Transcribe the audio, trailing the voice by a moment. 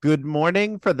Good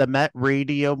morning for the Met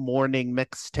Radio Morning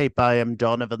Mixtape. I am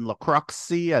Donovan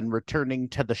LaCroixy, and returning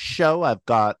to the show, I've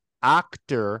got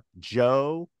actor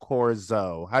Joe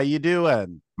Corzo. How you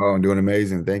doing? Oh, I'm doing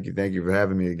amazing. Thank you. Thank you for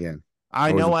having me again. I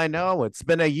Always. know, I know. It's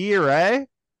been a year, eh?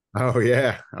 Oh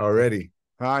yeah, already.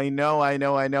 I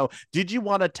know. Did you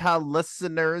want to tell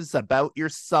listeners about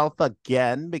yourself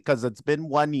again? Because it's been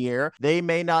 1 year. They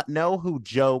may not know who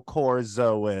Joe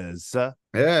Corzo is.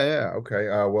 Yeah. Okay.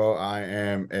 Well, I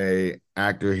am a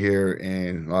actor here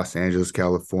in Los Angeles,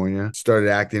 California. Started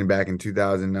acting back in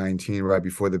 2019, right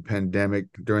before the pandemic.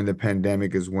 During the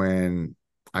pandemic is when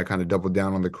I kind of doubled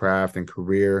down on the craft and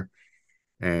career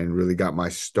and really got my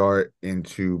start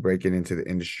into breaking into the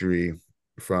industry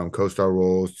from co-star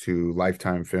roles to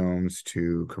Lifetime films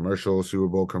to commercial, Super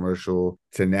Bowl commercial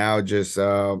to now just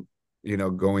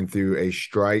going through a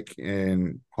strike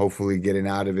and hopefully getting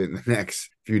out of it in the next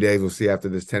few days. We'll see after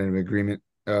this tentative agreement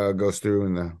goes through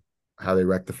and how they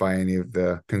rectify any of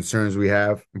the concerns we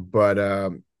have. But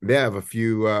they have a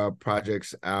few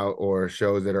projects out or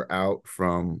shows that are out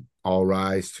from All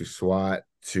Rise to SWAT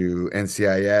to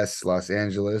NCIS Los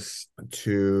Angeles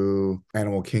to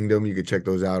Animal Kingdom. You could check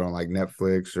those out on like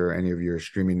Netflix or any of your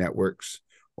streaming networks,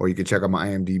 or you could check out my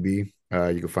IMDb.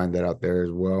 You can find that out there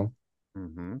as well. To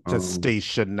Um,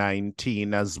 Station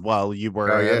 19 as well, you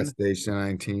were oh yeah, in. Station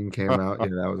 19 came out. Yeah,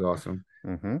 that was awesome.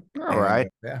 All And right.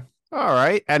 yeah, All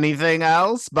right. Anything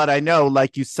else? But I know,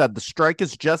 like you said, the strike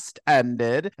has just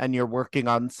ended and you're working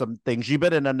on some things. You've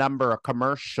been in a number of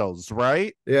commercials,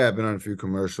 right? yeah, I've been on a few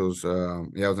commercials.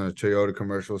 Yeah, I was on a Toyota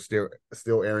commercial,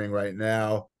 still airing right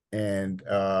now, and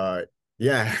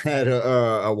yeah, I had a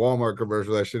Walmart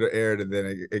commercial that should have aired, and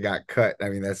then it got cut. I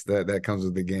mean, that comes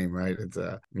with the game, right? It's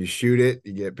you shoot it,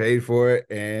 you get paid for it,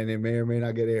 and it may or may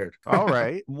not get aired. All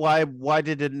right. Why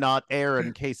did it not air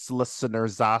in case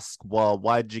listeners ask, well,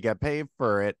 why did you get paid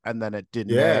for it? And then it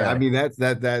didn't Yeah, I air. mean that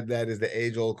is the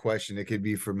age-old question. It could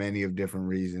be for many of different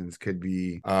reasons. Could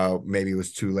be maybe it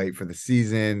was too late for the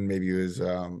season, maybe it was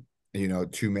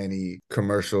too many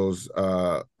commercials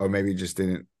or maybe it just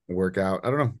didn't work out. I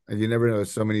don't know. You never know.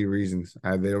 There's so many reasons.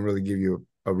 They don't really give you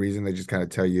a reason. They just kind of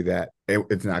tell you that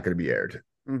it's not going to be aired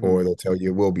Mm-hmm. or they'll tell you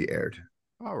it will be aired.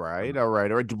 All right, all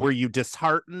right. Or were you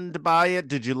disheartened by it?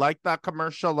 Did you like that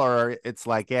commercial, or it's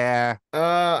like, yeah,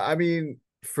 I mean,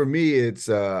 for me, it's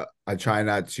I try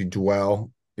not to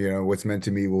dwell. What's meant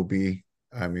to me will be.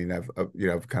 I mean, I've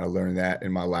kind of learned that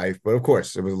in my life, but of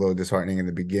course, it was a little disheartening in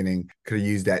the beginning. Could have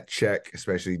used that check,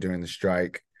 especially during the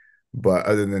strike. But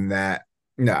other than that,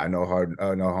 nah, no harm,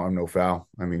 no foul.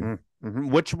 I mean,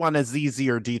 mm-hmm. Which one is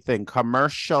easier, do you think?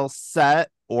 Commercial set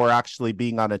or actually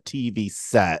being on a TV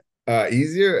set?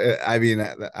 easier. I mean,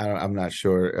 I'm not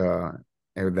sure.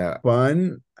 With that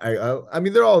fun. I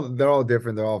mean, they're all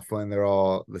different. They're all fun. They're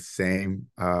all the same.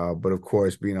 But of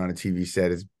course, being on a TV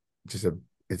set is just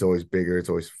it's always bigger. It's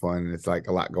always fun. It's like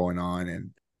a lot going on,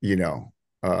 and you know,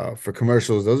 for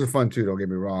commercials, those are fun too. Don't get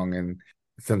me wrong. And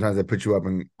sometimes they put you up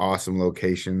in awesome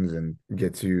locations and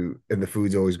and the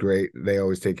food's always great. They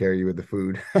always take care of you with the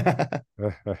food.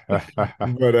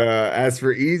 But as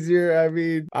for easier, I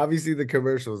mean, obviously the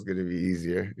commercial is going to be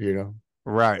easier.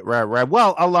 Right.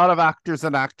 Well, a lot of actors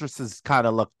and actresses kind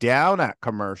of look down at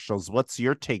commercials. What's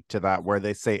your take to that, where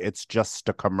they say it's just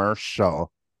a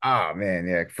commercial? Oh man,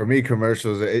 yeah. For me,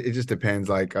 commercials, it just depends.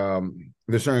 Like,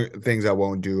 there's certain things I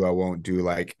won't do. I won't do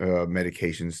like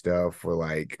medication stuff or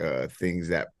like things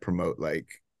that promote like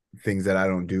things that I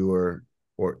don't do or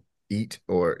eat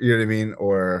or you know what I mean?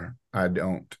 Or I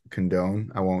don't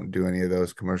condone. I won't do any of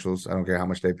those commercials. I don't care how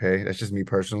much they pay. That's just me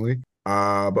personally.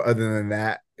 But other than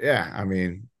that, yeah, I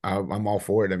mean, I'm all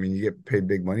for it. I mean, you get paid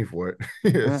big money for it.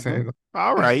 You know what I'm Hmm. saying?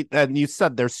 All right. And you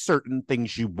said there's certain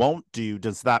things you won't do.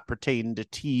 Does that pertain to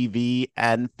TV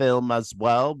and film as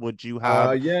well? Would you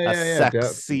have a Yeah, sex definitely.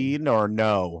 scene or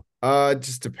no? It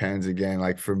just depends again.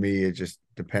 Like for me, it just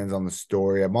depends on the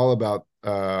story. I'm all about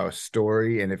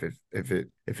story and if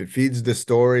it feeds the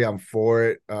story, I'm for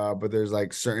it. But there's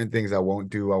like certain things I won't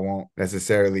do. I won't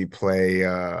necessarily play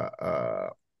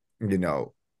you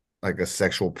know, like a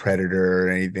sexual predator or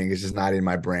anything. It's just not in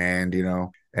my brand.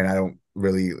 And I don't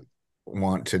really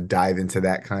want to dive into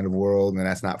that kind of world, and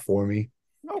that's not for me.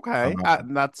 Okay. Uh,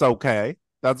 That's okay.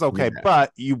 That's okay. yeah.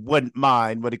 But you wouldn't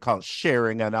mind what do you call it,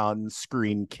 sharing an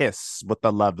on-screen kiss with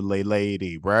a lovely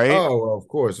lady, right? Oh, well, of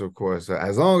course, of course.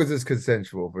 As long as it's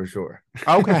consensual, for sure.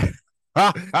 Okay.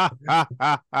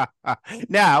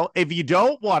 Now, if you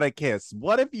don't want to kiss,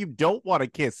 what if you don't want to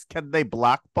kiss? Can they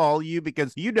blackball you?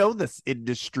 Because you know this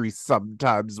industry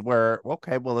sometimes where,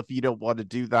 okay, well, if you don't want to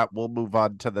do that, we'll move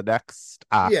on to the next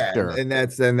Yeah, actor. and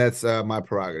that's my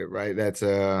prerogative, right? That's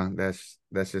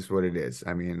just what it is.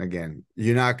 I mean, again,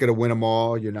 you're not gonna win them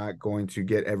all. You're not going to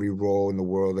get every role in the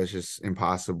world. That's just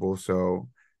impossible. So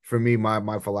for me,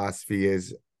 my philosophy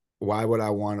is, why would I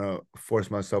want to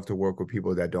force myself to work with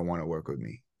people that don't want to work with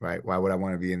me, right? Why would I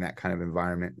want to be in that kind of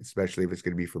environment, especially if it's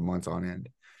going to be for months on end?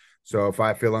 So if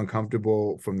I feel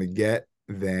uncomfortable from the get,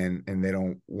 then and they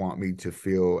don't want me to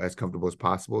feel as comfortable as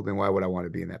possible, then why would I want to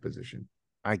be in that position?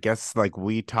 I guess like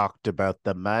we talked about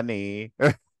the money.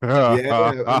 Yeah,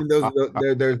 I mean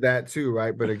there's that too,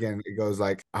 right? But again, it goes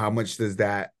like, how much does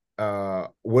that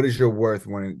what is your worth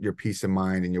when your peace of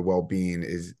mind and your well-being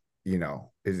is,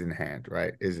 is in hand,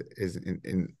 right? Is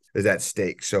at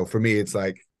stake. So for me, it's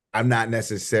like, I'm not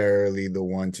necessarily the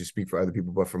one to speak for other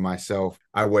people, but for myself,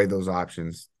 I weigh those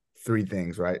options. Three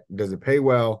things, right? Does it pay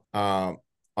well?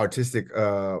 Artistic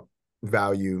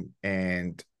value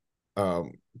and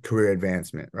um career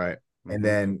advancement, right? And Mhm.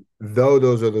 then, though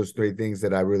those are those three things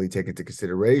that I really take into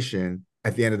consideration,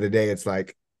 at the end of the day, it's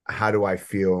like, how do I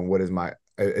feel and what is my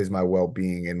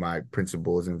well-being and my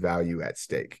principles and value at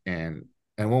stake? And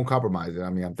won't compromise it. I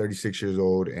mean, I'm 36 years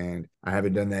old and I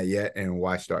haven't done that yet. And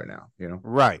why start now? You know?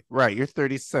 Right, right. You're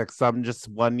 36. I'm just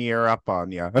 1 year up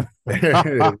on you.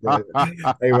 Hey,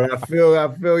 when I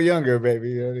feel younger,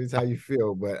 baby. It's how you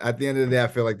feel. But at the end of the day, I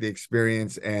feel like the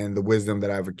experience and the wisdom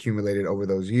that I've accumulated over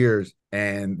those years,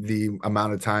 and the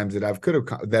amount of times that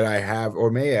that I have or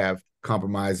may have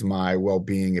compromised my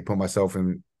well-being and put myself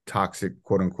in toxic,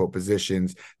 quote unquote,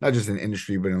 positions, not just in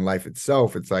industry but in life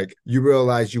itself. It's like, you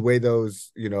realize, you weigh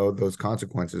those, those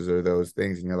consequences or those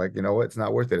things, and you're like, you know what, it's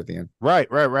not worth it at the end.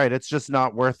 Right, right, right. It's just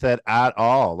not worth it at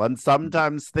all. And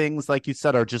sometimes things, like you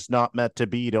said, are just not meant to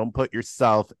be. Don't put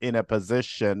yourself in a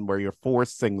position where you're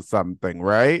forcing something,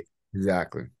 right?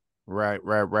 Exactly. Right,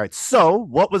 right, right. So,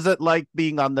 what was it like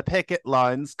being on the picket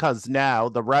lines? Because now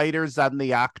the writers and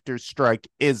the actors strike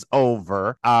is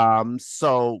over.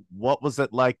 So what was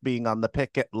it like being on the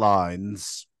picket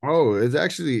lines? Oh, it's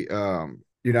actually I've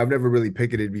never really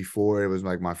picketed before. It was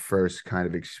like my first kind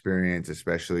of experience,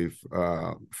 especially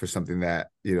for something that,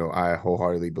 I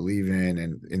wholeheartedly believe in,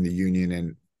 and in the union,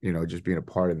 and just being a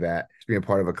part of that, just being a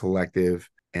part of a collective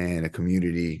and a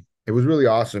community. It was really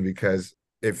awesome because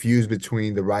it fused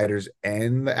between the writers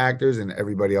and the actors and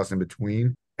everybody else in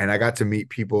between. And I got to meet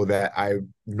people that I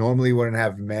normally wouldn't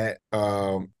have met,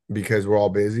 because we're all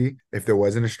busy if there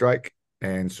wasn't a strike.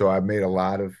 And so I've made a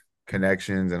lot of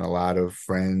connections and a lot of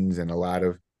friends and a lot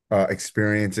of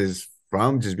experiences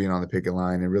from just being on the picket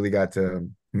line, and really got to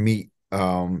meet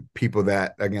people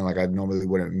that, again, like I normally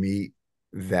wouldn't meet,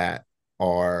 that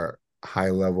are high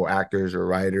level actors or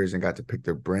writers, and got to pick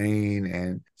their brain.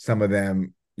 And some of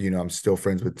them, I'm still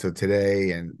friends with till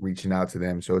today and reaching out to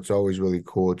them. So it's always really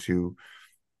cool to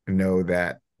know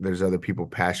that there's other people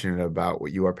passionate about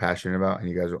what you are passionate about, and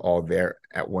you guys are all there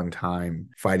at one time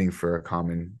fighting for a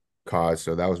common cause.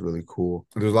 So that was really cool.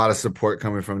 There's a lot of support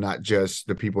coming from not just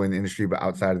the people in the industry, but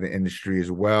outside of the industry as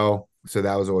well. So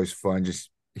that was always fun, just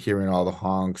hearing all the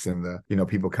honks and the,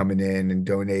 people coming in and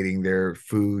donating their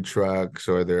food trucks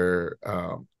or their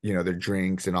their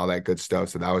drinks and all that good stuff.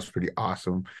 So that was pretty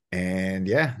awesome. And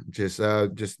yeah, just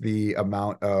the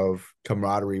amount of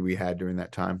camaraderie we had during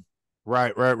that time.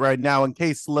 Right, right, right. Now, in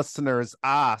case listeners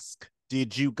ask,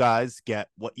 did you guys get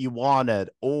what you wanted,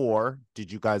 or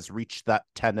did you guys reach that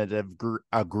tentative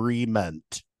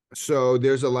agreement? So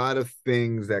there's a lot of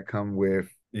things that come with,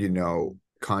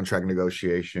 contract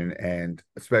negotiation, and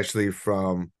especially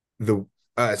from the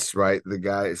us, right? The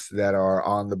guys that are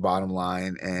on the bottom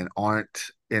line and aren't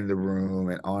in the room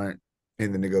and aren't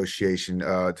in the negotiation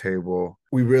table.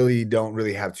 We really don't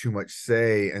really have too much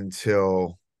say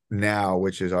until now,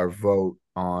 which is our vote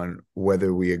on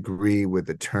whether we agree with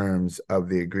the terms of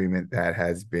the agreement that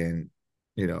has been,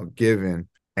 given.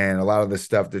 And a lot of the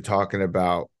stuff they're talking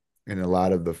about, and a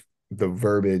lot of the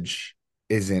verbiage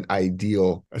isn't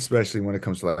ideal, especially when it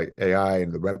comes to like AI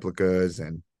and the replicas,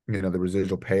 and the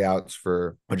residual payouts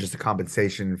for, or just the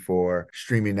compensation for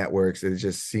streaming networks. It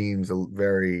just seems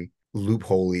very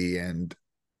loopholey and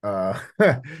uh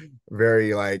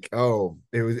very like, oh,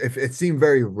 it seemed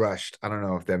very rushed. I don't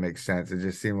know if that makes sense. It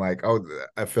just seemed like, oh,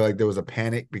 I feel like there was a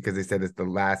panic because they said it's the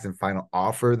last and final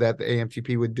offer that the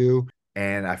AMTP would do.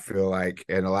 And I feel like,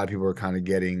 and a lot of people are kind of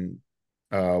getting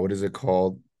what is it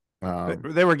called? They um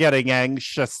they were getting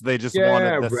anxious. They just wanted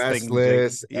yeah, this thing to,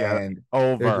 restless, yeah, and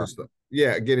they're over. just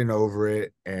yeah, getting over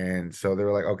it. And so they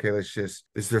were like, okay, this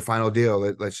is their final deal.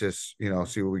 Let's just,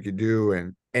 see what we could do.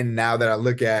 And now that I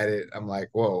look at it, I'm like,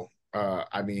 whoa,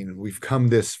 I mean, we've come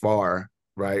this far,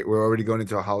 right? We're already going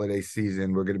into a holiday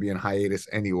season. We're going to be in hiatus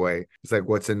anyway. It's like,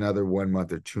 what's another 1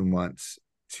 month or 2 months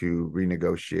to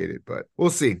renegotiate it? But we'll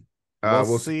see. We'll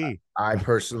We'll see. see. I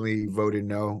personally voted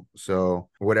no. So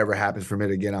whatever happens from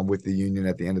it, again, I'm with the union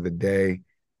at the end of the day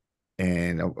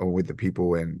and with the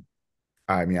people. And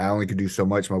I mean, I only could do so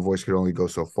much. My voice could only go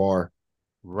so far.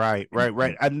 Right, right,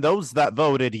 right. And those that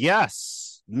voted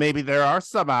yes, maybe there are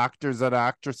some actors and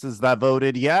actresses that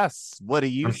voted yes. What do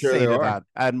you I'm sure say there to are. that?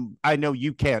 And I know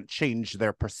you can't change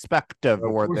their perspective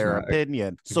Of or course their not.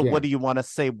 opinion. So, what Again, do you want to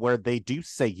say where they do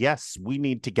say, yes, we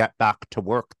need to get back to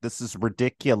work? This is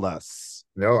ridiculous.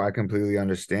 no, I completely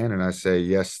understand. And I say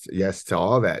yes, yes to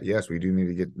all that. Yes, we do need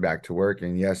to get back to work.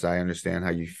 And yes, I understand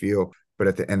how you feel. But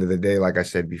at the end of the day, like I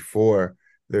said before,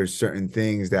 there's certain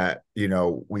things that,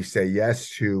 we say yes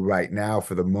to right now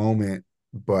for the moment,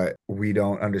 but we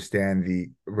don't understand the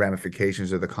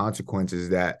ramifications or the consequences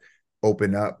that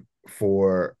open up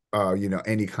for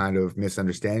any kind of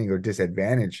misunderstanding or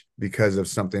disadvantage because of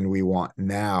something we want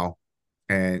now.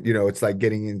 And it's like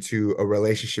getting into a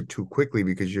relationship too quickly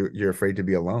because you're afraid to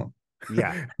be alone.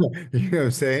 Yeah. You know what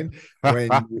I'm saying? When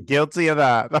Guilty of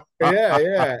that. Yeah,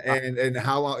 yeah, and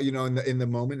how long, in the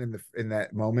moment, in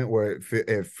that moment where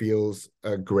it feels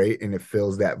great and it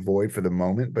fills that void for the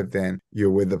moment, but then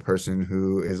you're with the person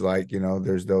who is like,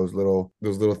 there's those little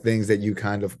things that you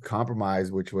kind of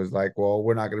compromise, which was like, well,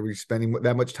 we're not going to be spending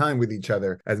that much time with each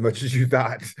other as much as you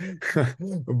thought,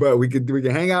 but we can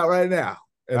hang out right now,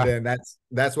 and then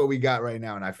that's what we got right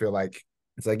now, and I feel like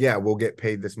it's like, yeah, we'll get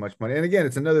paid this much money. And again,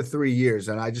 it's another 3 years.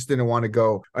 And I just didn't want to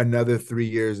go another 3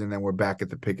 years and then we're back at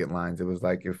the picket lines. It was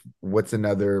like, what's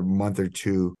another month or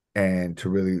two and to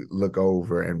really look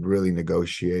over and really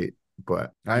negotiate.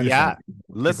 But I understand Yeah.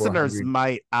 people are Listeners hungry.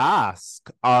 might ask,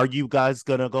 are you guys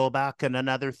going to go back in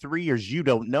another 3 years? You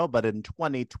don't know, but in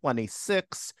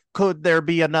 2026, could there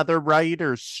be another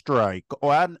writer's strike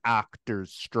or an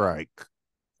actor's strike?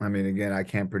 I mean, again, I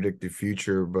can't predict the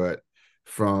future, but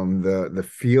from the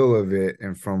feel of it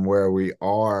and from where we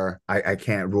are, I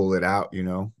can't rule it out,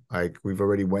 like we've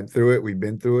already went through it, we've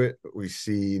been through it, we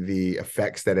see the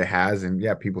effects that it has, and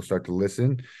yeah, people start to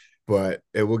listen, but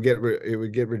it would get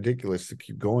ridiculous to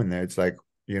keep going there. It's like,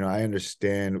 I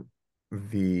understand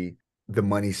the the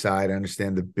money side, I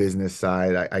understand the business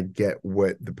side, I get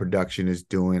what the production is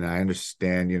doing, I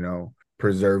understand,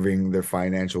 preserving their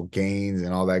financial gains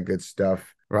and all that good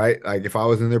stuff, right? Like if I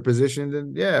was in their position,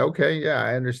 then yeah, okay, yeah,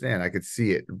 I understand. I could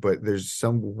see it, but there's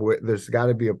got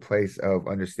to be a place of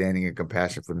understanding and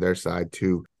compassion from their side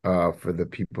too, for the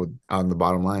people on the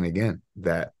bottom line again,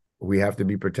 that we have to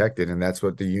be protected, and that's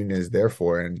what the union is there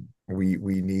for, and we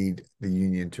need the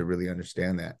union to really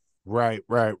understand that. Right,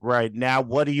 right, right. Now,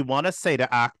 what do you want to say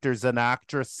to actors and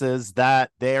actresses that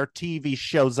their TV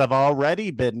shows have already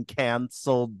been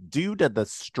canceled due to the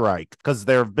strike? Because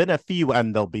there have been a few,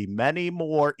 and there'll be many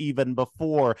more even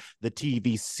before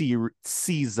the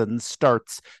season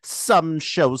starts. Some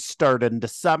shows start in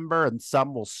December, and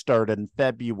some will start in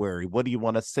February. What do you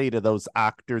want to say to those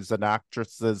actors and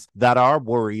actresses that are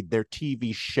worried their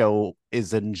TV show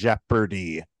is in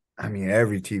jeopardy? I mean,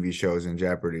 every TV show is in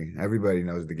jeopardy. Everybody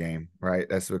knows the game, right?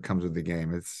 That's what comes with the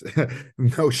game. It's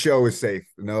no show is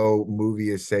safe. No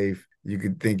movie is safe. You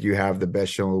could think you have the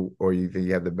best show or you think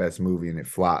you have the best movie and it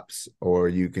flops, or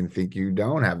you can think you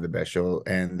don't have the best show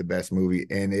and the best movie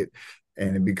and it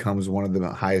becomes one of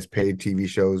the highest paid TV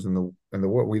shows in the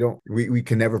world. We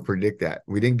can never predict that.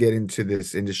 We didn't get into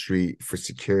this industry for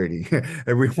security.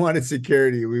 If we wanted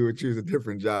security, we would choose a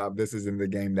different job. This isn't the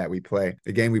game that we play.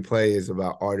 The game we play is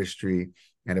about artistry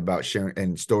and about sharing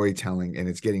and storytelling, and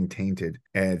it's getting tainted,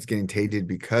 and it's getting tainted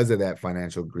because of that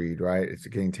financial greed, right? It's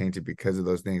getting tainted because of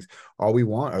those things. All we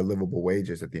want are livable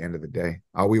wages at the end of the day.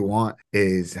 All we want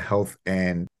is health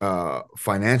and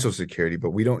financial security,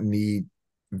 but we don't need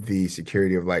the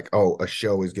security of like, oh, a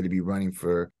show is going to be running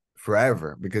for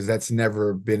forever, because that's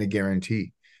never been a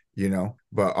guarantee,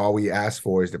 but all we ask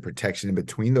for is the protection in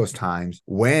between those times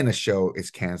when a show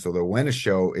is canceled or when a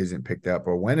show isn't picked up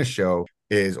or when a show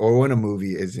is or when a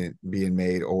movie isn't being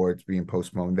made or it's being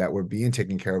postponed, that we're being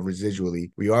taken care of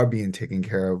residually. We are being taken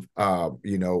care of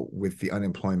with the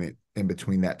unemployment in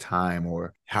between that time,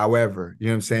 or however,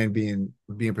 what I'm saying,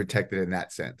 being protected in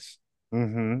that sense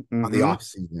Mm-hmm, on the mm-hmm. off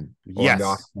season, or on the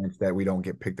off Yes. chance that we don't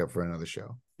get picked up for another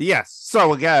show. Yes.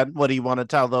 So again, what do you want to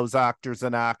tell those actors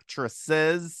and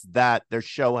actresses that their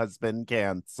show has been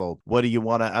canceled? What do you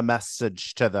want a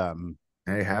message to them?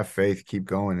 Hey, have faith, keep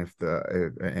going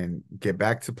and get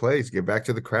back to plays, get back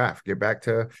to the craft, get back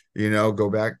to, go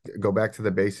back to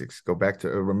the basics, go back to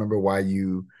remember why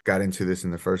you got into this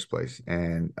in the first place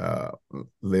and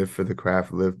live for the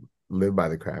craft, live by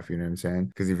the craft, you know what I'm saying?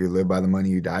 Because if you live by the money,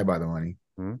 you die by the money.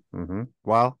 Mm-hmm.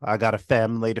 Well, I got a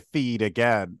family to feed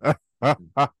again.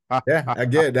 Yeah, I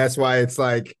get it. That's why it's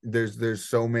like there's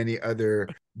so many other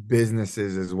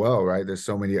businesses as well, right? There's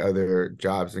so many other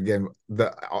jobs. Again,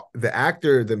 the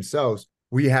actor themselves,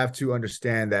 we have to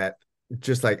understand that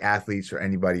just like athletes or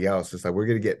anybody else, it's like we're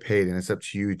gonna get paid, and it's up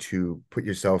to you to put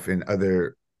yourself in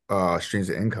other streams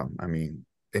of income. I mean,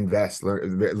 invest,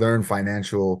 learn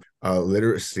financial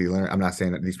literacy. Learn. I'm not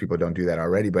saying that these people don't do that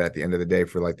already, but at the end of the day,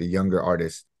 for like the younger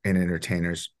artists and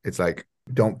entertainers, it's like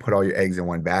don't put all your eggs in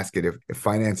one basket. If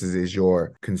finances is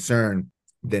your concern,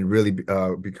 then really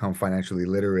become financially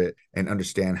literate and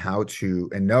understand how to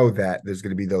and know that there's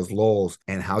going to be those lulls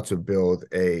and how to build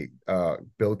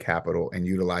capital and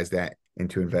utilize that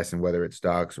into investing, whether it's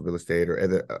stocks or real estate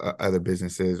or other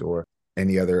businesses or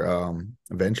any other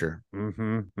venture.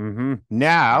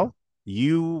 Now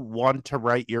you want to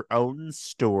write your own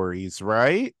stories,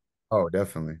 right? Oh,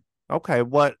 definitely. Okay,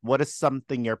 what is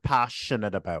something you're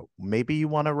passionate about? Maybe you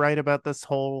want to write about this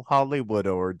whole Hollywood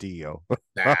ordeal.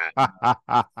 Nah,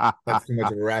 that's too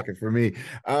much of a racket for me.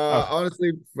 Oh,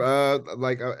 Honestly, yeah,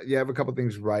 I have a couple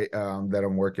things right that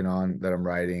I'm working on that I'm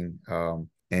writing.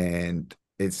 And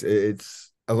it's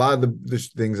a lot of the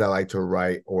things I like to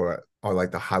write or are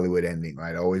like the Hollywood ending,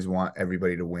 right? I always want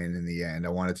everybody to win in the end. I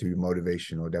want it to be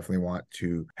motivational. Definitely want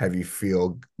to have you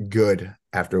feel good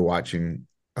after watching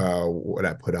what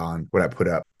I put on, what I put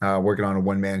up. Working on a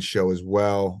one-man show as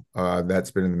well.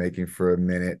 That's been in the making for a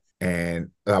minute.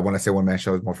 And when I say one man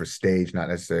show, it's more for stage, not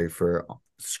necessarily for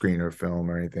screen or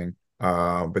film or anything.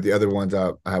 But the other ones,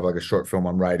 I have like a short film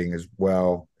I'm writing as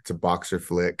well. It's a boxer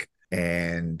flick,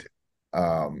 and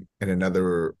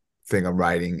another thing I'm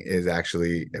writing is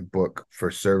actually a book for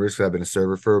servers. So I've been a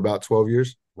server for about 12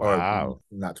 years, or wow.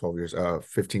 not 12 years,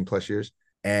 15 plus years,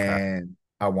 Okay. and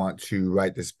I want to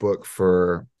write this book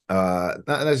for not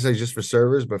necessarily just for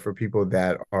servers, but for people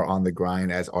that are on the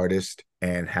grind as artists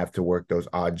and have to work those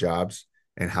odd jobs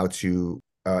and how to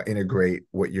integrate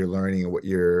what you're learning and what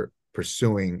you're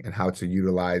pursuing and how to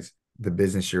utilize the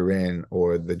business you're in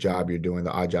or the job you're doing,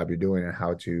 the odd job you're doing, and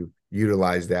how to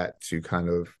utilize that to kind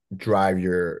of drive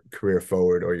your career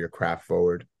forward or your craft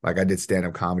forward. Like I did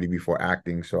stand-up comedy before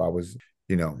acting, so I was,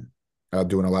 you know,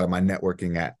 doing a lot of my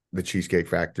networking at the Cheesecake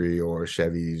Factory or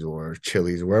Chevy's or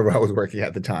Chili's, wherever I was working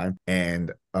at the time.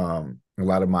 And a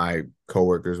lot of my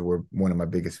coworkers were one of my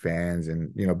biggest fans.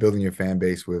 And, building your fan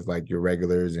base with like your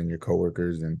regulars and your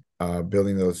coworkers and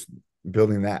building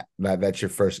that's your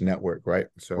first network, right?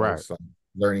 So Right. it's like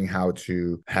learning how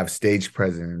to have stage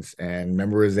presence and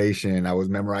memorization. I was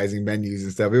memorizing menus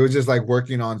and stuff. It was just like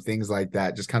working on things like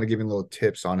that, just kind of giving little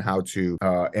tips on how to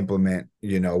implement,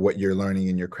 what you're learning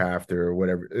in your craft or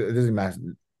whatever. It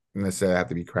doesn't necessarily have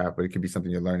to be craft, but it could be something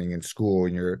you're learning in school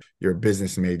and you're a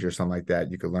business major or something like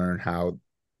that. You could learn how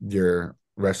your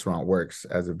restaurant works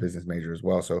as a business major as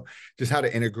well. So just how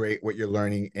to integrate what you're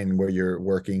learning and where you're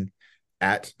working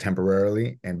at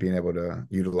temporarily and being able to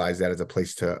utilize that as a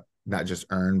place to not just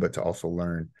earn, but to also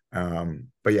learn.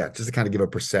 But yeah, just to kind of give a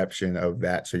perception of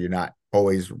that. So you're not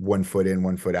always 1 foot in,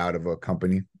 1 foot out of a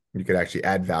company. You could actually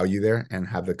add value there and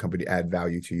have the company add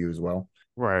value to you as well.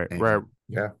 Right. And Right.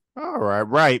 yeah. All right,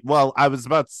 right. Well, I was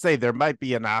about to say there might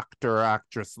be an actor or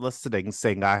actress listening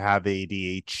saying I have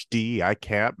ADHD. I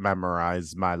can't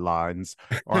memorize my lines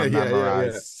or Yeah.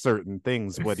 memorize certain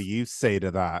things. What do you say to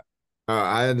that?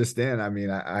 I understand. I mean,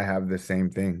 I have the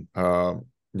same thing. I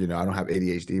don't have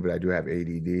ADHD, but I do have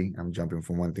ADD. I'm jumping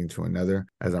from one thing to another.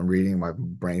 As I'm reading, my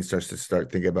brain starts to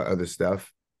start thinking about other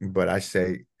stuff. But I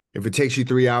say, if it takes you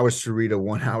 3 hours to read a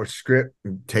 1 hour script,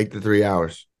 take the 3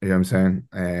 hours. You know what I'm saying?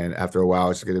 And after a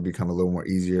while, it's going to become a little more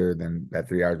easier. Then that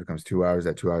 3 hours becomes 2 hours.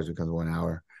 That 2 hours becomes 1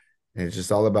 hour. And it's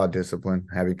just all about discipline,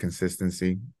 having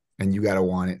consistency, and you got to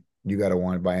want it. You got to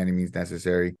want it by any means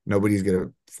necessary. Nobody's going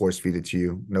to force feed it to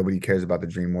you. Nobody cares about the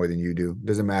dream more than you do.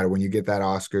 Doesn't matter. When you get that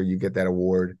Oscar, you get that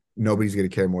award, nobody's going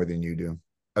to care more than you do,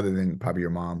 other than probably your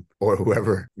mom or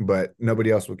whoever. But nobody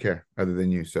else will care other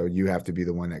than you. So you have to be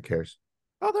the one that cares.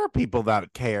 Oh, there are people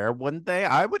that care, wouldn't they?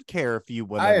 I would care if you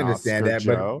won I an understand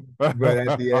Oscar, that, but Joe.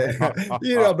 at the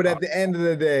end, but at the end of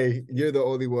the day, you're the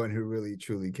only one who really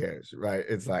truly cares, right?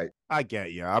 It's like, I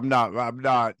get you. I'm not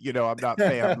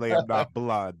family, I'm not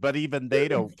blood, but even they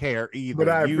don't care but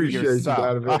either. I You appreciate you yourself.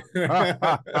 out of it.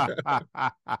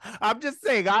 I'm just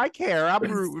saying, I care. I'm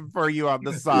rooting for you on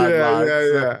the Yeah,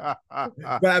 sidelines.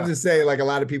 yeah. But I'm just saying, like a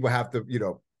lot of people have to,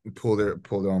 pull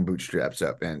their own bootstraps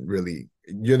up, and really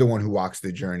you're the one who walks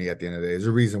the journey at the end of the day. There's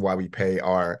a reason why we pay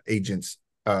our agents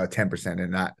 10%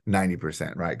 and not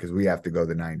 90%, right? Because we have to go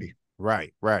the 90.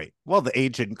 Right, right. Well, the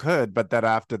agent could, but then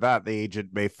after that, the agent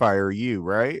may fire you,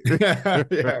 right?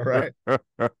 Yeah, right.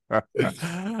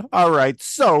 All right.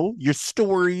 So, your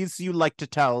stories, you like to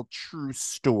tell true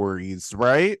stories,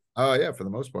 right? Oh yeah, for the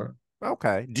most part.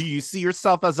 Okay. Do you see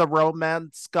yourself as a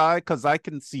romance guy? Because I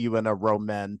can see you in a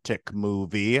romantic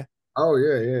movie. Oh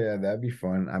yeah, that'd be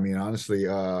fun. I mean, honestly,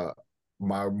 my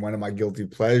one of my guilty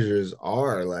pleasures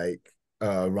are like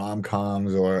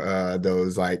rom-coms or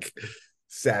those like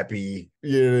sappy,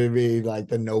 you know what I mean, like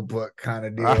the Notebook kind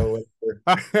of deal.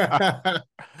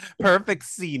 Perfect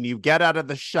scene. You get out of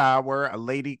the shower, a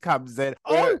lady comes in.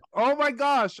 Yeah. Oh my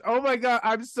gosh. Oh my God.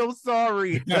 I'm so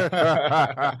sorry.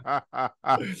 I'm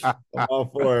all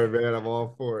for it, man. I'm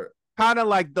all for it. Kind of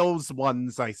like those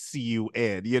ones I see you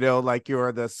in, like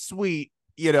you're the sweet,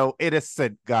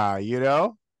 innocent guy.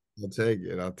 I'll take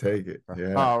it. I'll take it.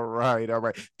 Yeah. All right, all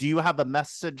right. Do you have a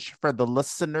message for the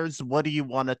listeners? What do you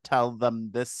want to tell them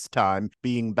this time,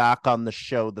 being back on the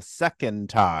show the second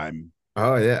time?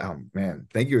 Oh yeah, man.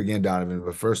 Thank you again, Donovan.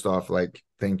 But first off, like,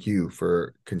 thank you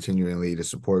for continually to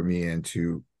support me and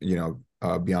to,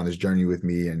 be on this journey with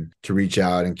me and to reach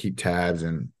out and keep tabs.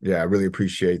 And yeah, I really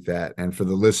appreciate that. And for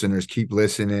the listeners, keep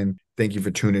listening. Thank you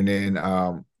for tuning in.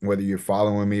 Whether you're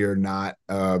following me or not,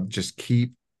 just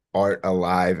keep art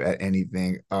alive at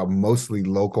anything, mostly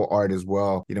local art as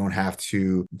well. You don't have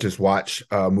to just watch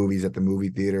movies at the movie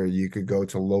theater. You could go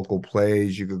to local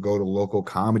plays, you could go to local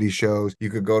comedy shows, you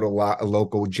could go to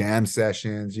local jam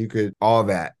sessions, you could all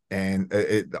that. And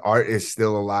the art is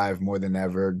still alive more than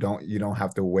ever. You don't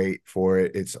have to wait for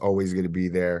it. It's always going to be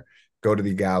there. Go to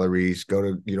the galleries,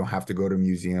 you don't have to go to a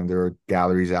museum. There are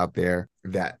galleries out there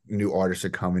that new artists are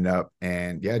coming up,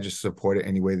 and yeah, just support it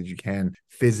any way that you can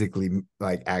physically,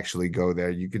 like actually go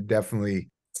there. You could definitely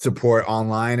support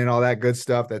online and all that good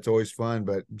stuff. That's always fun,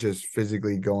 but just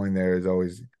physically going there is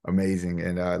always amazing.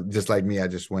 And just like me, I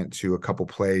just went to a couple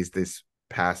plays this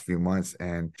past few months,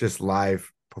 and just live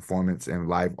performance and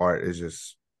live art is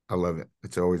just, I love it.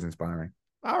 It's always inspiring.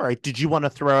 All right. Did you want to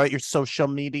throw out your social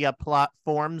media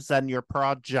platforms and your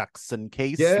projects in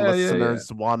case Yeah.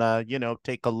 listeners want to,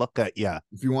 take a look at you?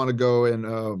 If you want to go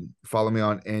and follow me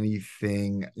on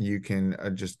anything, you can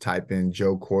just type in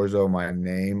Joe Corzo, my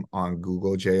name, on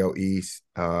Google, Joecorzo.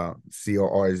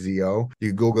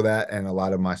 You Google that, and a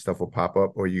lot of my stuff will pop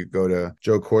up, or you go to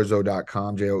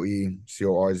joecorzo.com,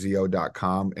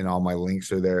 joecorzo.com, and all my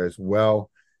links are there as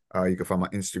well. You can find my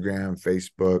Instagram,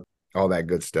 Facebook, all that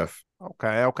good stuff.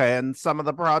 Okay, okay. And some of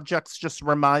the projects, just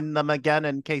remind them again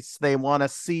in case they want to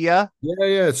see you.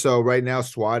 Yeah. So right now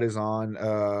SWAT is on,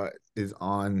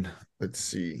 let's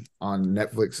see, on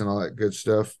Netflix and all that good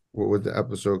stuff. What was the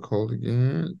episode called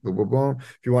again? Boom, boom, boom.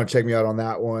 If you want to check me out on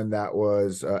that one, that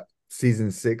was season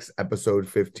 6, episode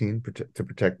 15, to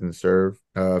protect and serve.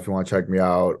 If you want to check me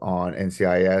out on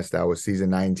NCIS, that was season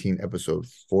 19, episode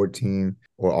 14,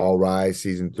 or All Rise,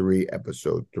 season 3,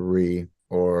 episode 3.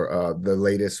 Or the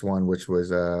latest one, which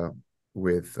was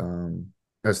with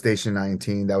Station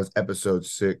 19, that was episode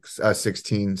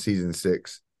 16, season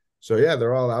 6. So yeah,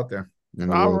 they're all out there in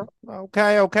the All world. right.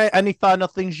 Okay, okay. Any final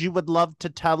things you would love to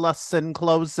tell us in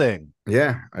closing?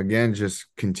 Yeah, again, just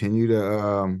continue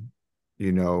to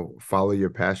follow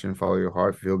your passion, follow your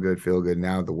heart, feel good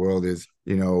now. The world is,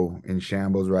 in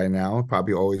shambles right now,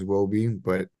 probably always will be,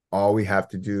 but all we have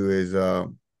to do is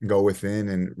go within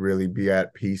and really be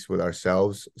at peace with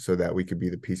ourselves so that we could be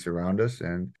the peace around us.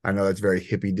 And I know that's very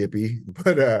hippy dippy,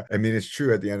 but I mean, it's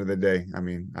true at the end of the day. I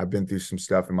mean, I've been through some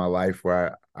stuff in my life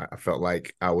where I felt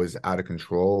like I was out of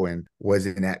control and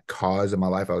wasn't at cause of my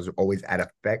life. I was always at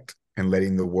effect and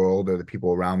letting the world or the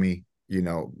people around me,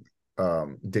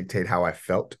 dictate how I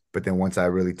felt. But then once I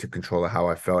really took control of how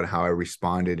I felt, how I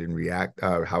responded and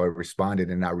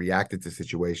not reacted to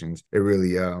situations, it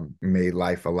really made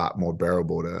life a lot more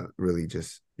bearable to really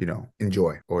just,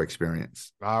 enjoy or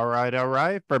experience. All right, all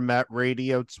right. For Met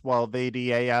Radio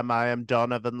 1280 AM, I am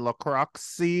Donovan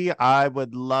LaCroixy. I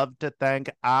would love to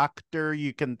thank actor.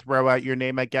 You can throw out your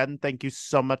name again. Thank you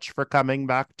so much for coming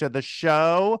back to the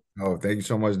show. Oh, thank you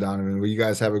so much, Donovan. Well, you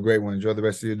guys have a great one. Enjoy the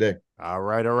rest of your day. All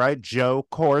right, all right. Joe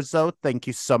Corzo, thank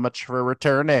you so much for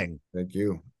returning. Thank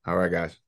you. All right, guys.